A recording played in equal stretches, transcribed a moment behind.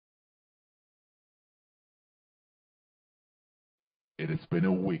It has been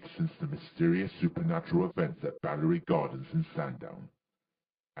a week since the mysterious supernatural events at Battery Gardens in Sandown,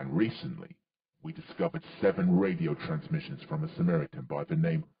 and recently we discovered 7 radio transmissions from a Samaritan by the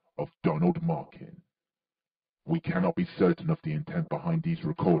name of Donald Markin. We cannot be certain of the intent behind these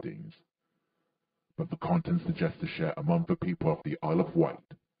recordings, but the content suggests to share among the people of the Isle of Wight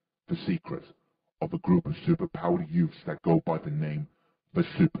the secrets of a group of superpowered youths that go by the name the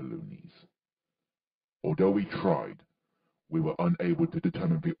Superlonnys. Although we tried, we were unable to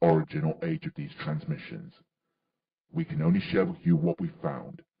determine the origin or age of these transmissions. We can only share with you what we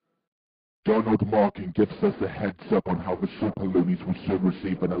found. Donald Markin gives us a heads up on how the Superlonnys will soon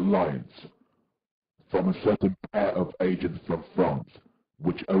receive an alliance from a certain pair of agents from France,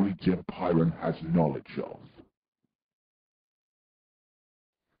 which only Jim Pyran has knowledge of.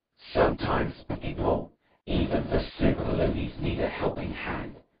 Sometimes, people, even the Superlonnys need a helping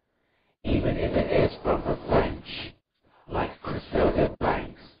hand, even if it is from the French, like Griselda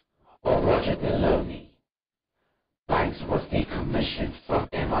Banks or Roger Deloney. Banks was decommissioned from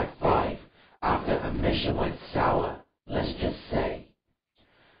MI5 after a mission went sour, let's just say.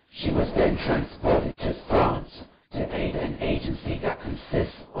 She was then transported to France to aid an agency that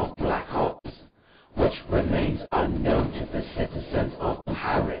consists of black ops, which remains unknown to the citizens of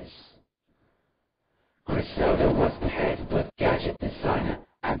Paris. Griselda was paired with gadget designer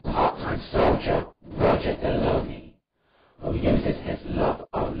and part-time soldier Roger Deloney, who uses his love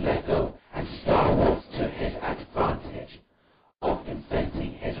of Lego and Star Wars to his advantage of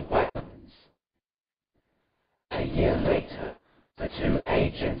inventing his weapons. A year later, the 2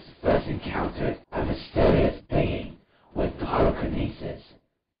 agents first encountered a mysterious being with pyrokinesis,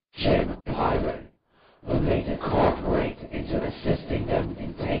 Jim Pyran, who later cooperated into assisting them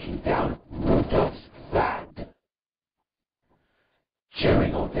in taking down Rudolph's van.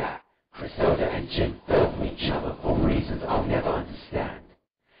 During all that, Griselda and Jim fell for each other for reasons I'll never understand.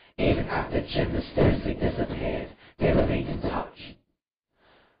 Even after Jim mysteriously disappeared, they remained in touch.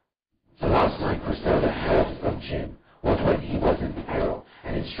 The last time Griselda heard from Jim was when he was in peril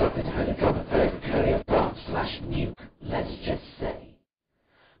and instructed her to drop a very peculiar bomb/nuke, let's just say.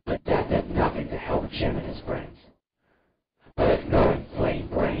 But that did nothing to help Jim and his friends. But ignoring Flame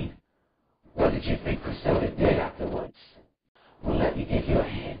Brain, what did you think Griselda did afterwards? Well, let me give you a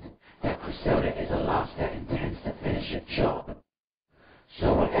hint that Griselda is a lass that intends to finish a job.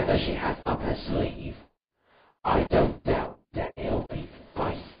 So whatever she has up her sleeve, I don't doubt that it'll be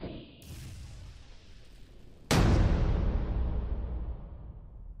feisty.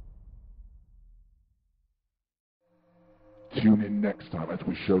 Tune in next time as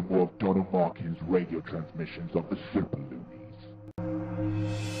we show more of Donald Markin's radio transmissions of the Superlonnys.